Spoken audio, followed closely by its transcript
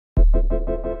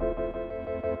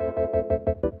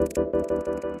Morning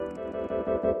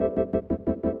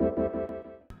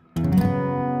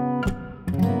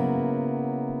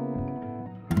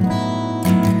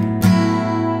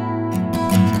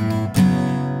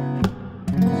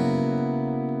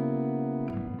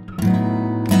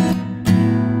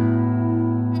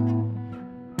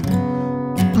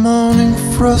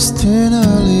frost in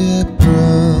early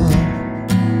April,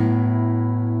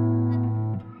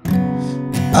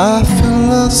 I feel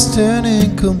lost and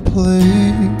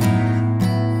incomplete.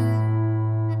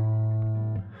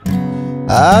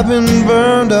 I've been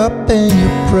burned up in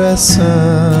your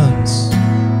presence.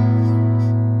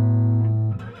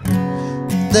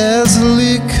 There's a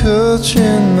leakage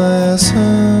in my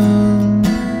essence.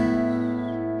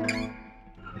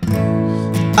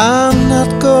 I'm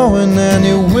not going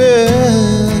anywhere.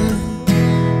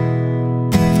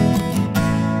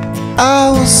 I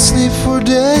will sleep for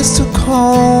days to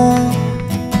come,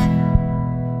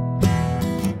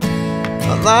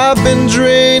 and I've been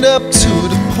drained up to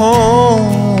the point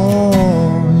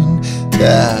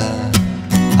that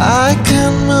I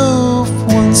can move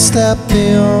one step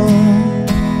beyond.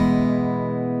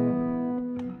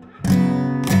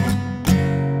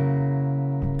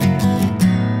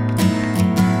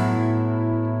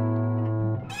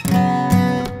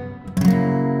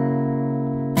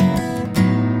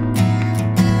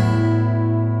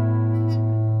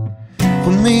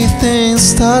 For me things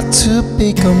start to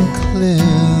become clear.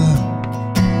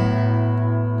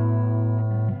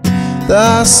 There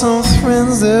are some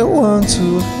friends that want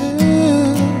to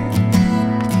hear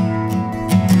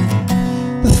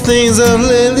the things I've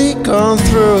lately gone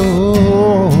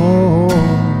through,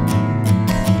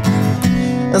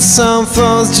 and some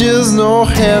thoughts just don't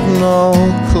have no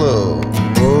clue.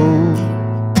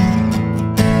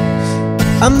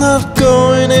 I'm not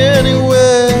going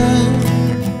anywhere.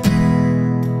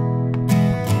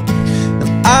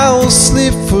 I will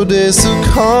sleep for days to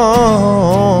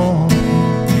come.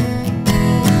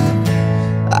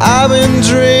 I've been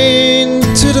drained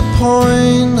to the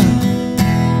point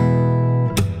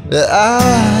that I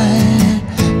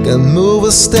can move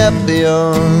a step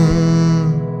beyond.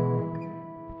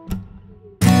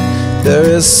 There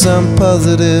is some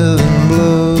positive in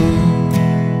blue.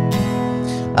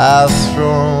 I've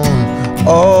thrown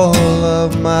all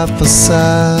of my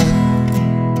facade.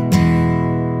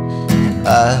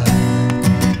 I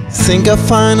think I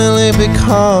finally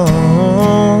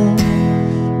become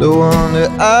the one that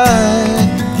I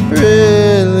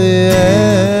really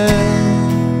am.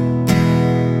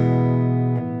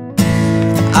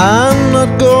 I'm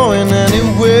not going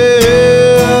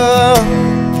anywhere,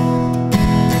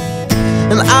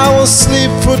 and I will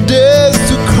sleep for days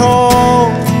to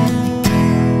come.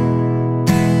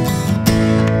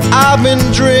 I've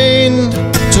been drained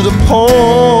to the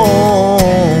point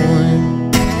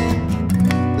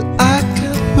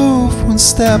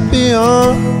step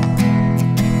beyond,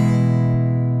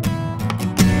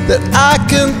 that I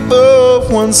can move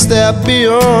one step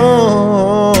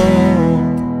beyond,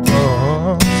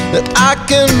 that I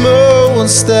can move one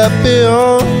step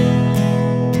beyond,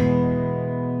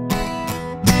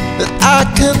 that I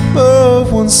can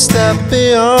move one step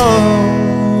beyond.